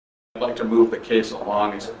I'd like to move the case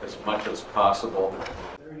along as much as possible.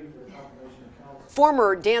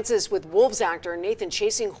 Former Dances with Wolves actor Nathan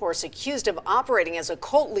Chasinghorse, accused of operating as a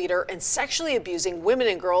cult leader and sexually abusing women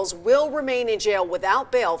and girls, will remain in jail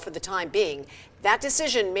without bail for the time being. That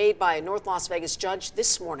decision made by a North Las Vegas judge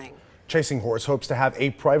this morning. Chasinghorse hopes to have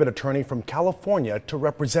a private attorney from California to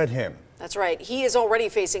represent him. That's right. He is already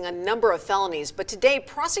facing a number of felonies, but today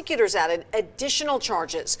prosecutors added additional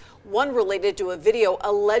charges, one related to a video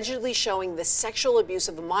allegedly showing the sexual abuse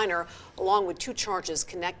of a minor, along with 2 charges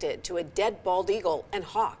connected to a dead bald eagle and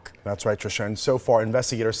hawk. That's right, Trisha. And so far,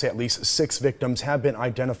 investigators say at least 6 victims have been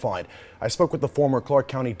identified. I spoke with the former Clark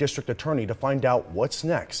County District Attorney to find out what's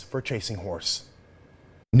next for Chasinghorse.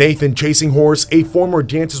 Nathan Chasinghorse, a former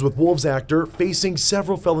Dances with Wolves actor facing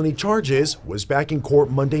several felony charges, was back in court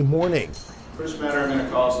Monday morning. First matter I'm going to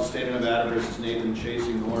call is the state of Nevada versus Nathan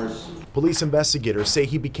Chasinghorse. Police investigators say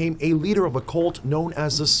he became a leader of a cult known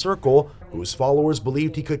as the Circle, whose followers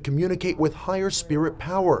believed he could communicate with higher spirit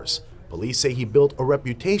powers. Police say he built a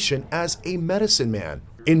reputation as a medicine man.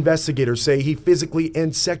 Investigators say he physically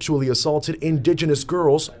and sexually assaulted indigenous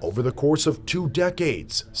girls over the course of 2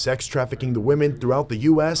 decades, sex trafficking the women throughout the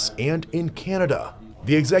U.S. and in Canada.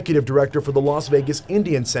 The executive director for the Las Vegas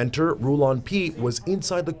Indian Center, Rulon Pete, was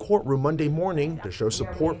inside the courtroom Monday morning to show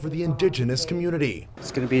support for the indigenous community.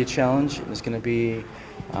 It's going to be a challenge. It's going to be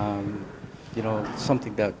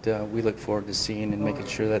something that we look forward to seeing and making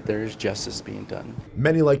sure that there is justice being done.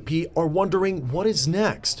 Many like Pete are wondering what is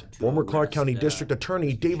next. Former Clark County District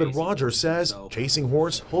Attorney David Rogers says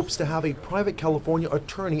Chasinghorse hopes to have a private California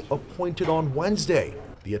attorney appointed on Wednesday.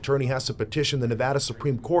 The attorney has to petition the Nevada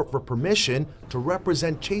Supreme Court for permission to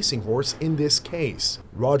represent Chasinghorse in this case.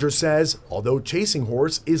 Rogers says although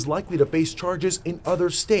Chasinghorse is likely to face charges in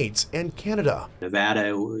other states and Canada.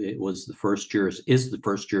 Nevada is the first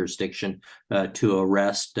jurisdiction to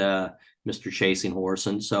arrest Mr. Chasinghorse,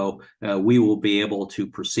 and so we will be able to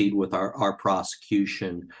proceed with our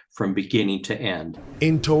prosecution from beginning to end.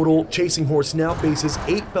 In total, Chasinghorse now faces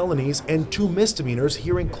 8 felonies and 2 misdemeanors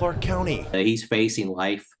here in Clark County. He's facing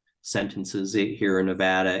life sentences here in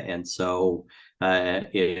Nevada, and so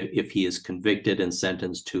if he is convicted and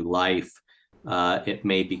sentenced to life, it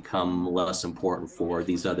may become less important for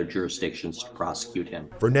these other jurisdictions to prosecute him.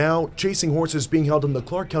 For now, Chasinghorse is being held in the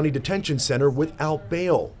Clark County Detention Center without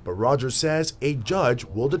bail, but Rogers says a judge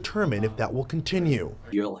will determine if that will continue.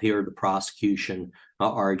 You'll hear the prosecution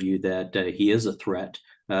argue that he is a threat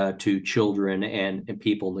to children and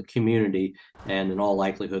people in the community, and in all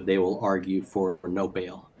likelihood they will argue for no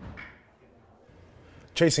bail.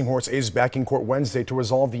 Chasinghorse is back in court Wednesday to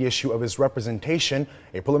resolve the issue of his representation.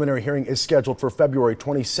 A preliminary hearing is scheduled for February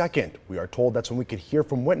 22nd. We are told that's when we could hear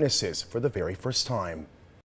from witnesses for the very first time.